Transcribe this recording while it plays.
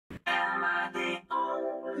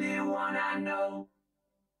only one I know.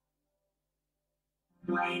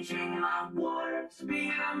 Waging my wars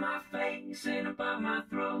behind my face and above my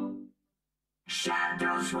throat.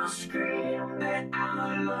 Shadows will scream that I'm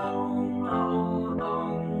alone. Oh,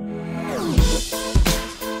 oh.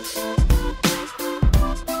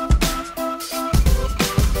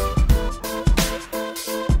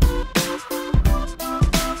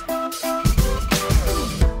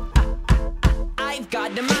 I've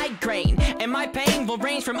got a migraine, and my pain will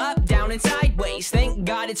range from up, down, and sideways. Thank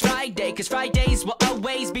God it's Friday, cause Fridays will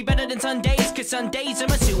always be better than Sundays, cause Sundays are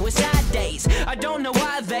my suicide days. I don't know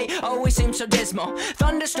why they always seem so dismal.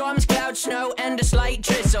 Thunderstorms, clouds, snow, and a slight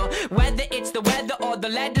drizzle. Whether it's the weather or the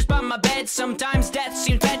letters by my bed, sometimes death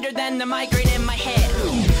seems better than the migraine in my head.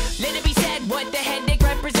 Let it be said what the headache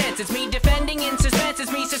represents. It's me defending in suspense,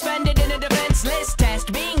 it's me suspended in a defenseless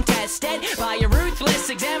test, being tested by a ruthless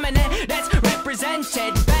examiner that's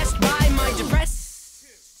represented best by my depressing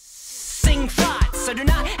thoughts. I do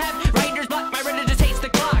not have writer's block, my writer just hates the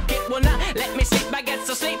clock. It will not let me sleep, I get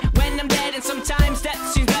so sleep when I'm dead. And sometimes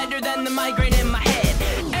death seems better than the migraine in my head.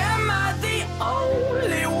 Am I the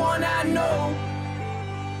only one I know?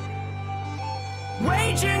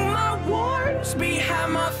 Waging my wars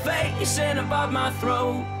behind my face and above my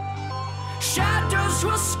throat. Shadows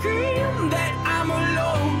will scream that I'm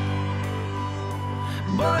alone,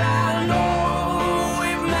 but I know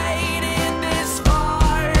we've made it this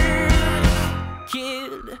far,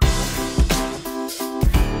 Kid.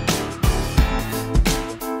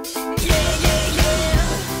 yeah, yeah, yeah.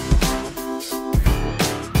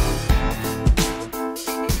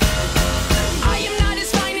 I am not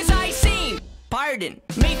as fine as I seem. Pardon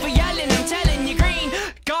me for yelling, I'm telling you, green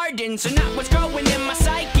gardens are not what's growing in my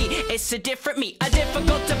psyche. It's a different me, a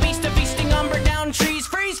difficult to beast, a feasting umber down trees.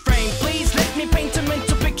 Freeze frame, please let me paint a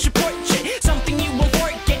mental picture portrait, something you won't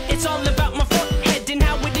forget. It's all about my forehead and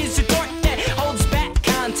how it is a door that holds back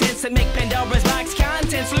contents that make Pandora's box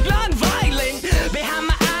contents look non-violent. Behind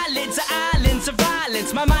my eyelids are islands of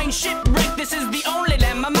violence. My mind shipwrecked, this is the only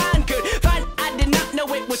land my mind could find. I did not know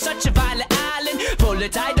it was such a violent island, full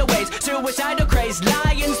of tidal waves, suicidal crazed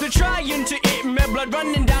lions. They're trying to eat me, blood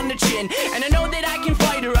running down the chin. And I know that I can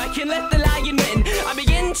fight or I can let the lion win. I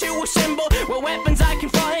begin to assemble what weapons I can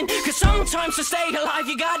find, cause sometimes to stay alive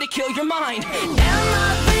you gotta kill your mind. Am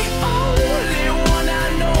I the only one I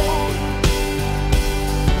know?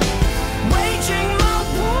 Waging my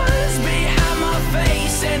wars behind my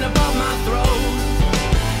face and above my throat.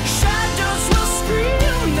 Shadows will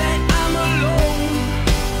scream that I'm alone,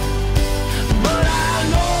 but I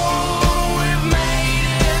know we've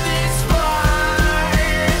made it this far,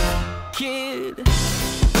 Kid.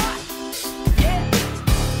 yeah.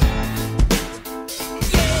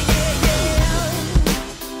 Yeah, yeah, yeah.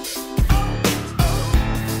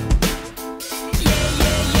 Yeah,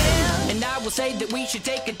 yeah, yeah. And I will say that we should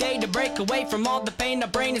take a day to break away from all the pain our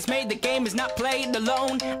brain has made. The game is not played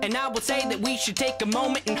alone. And I will say that we should take a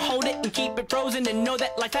moment and hold it and keep it frozen and know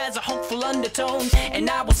that life has a hopeful undertone. And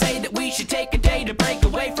I will say that we should take a day to break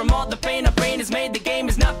away from all the pain our brain has made. The game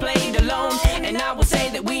is not played alone. And I will say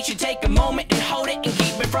that we should take a moment and hold it and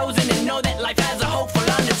keep it frozen and know that life has a hopeful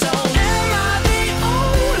undertone. Am I the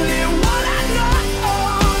only one I know?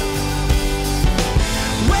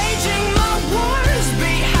 Waging my wars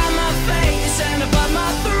behind my face and above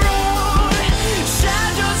my throat.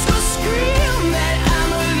 Shadows will scream that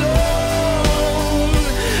I'm alone,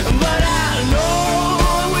 but I know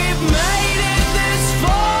we've made it this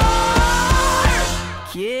far,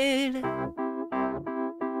 Kid.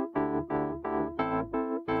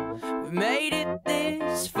 We made it this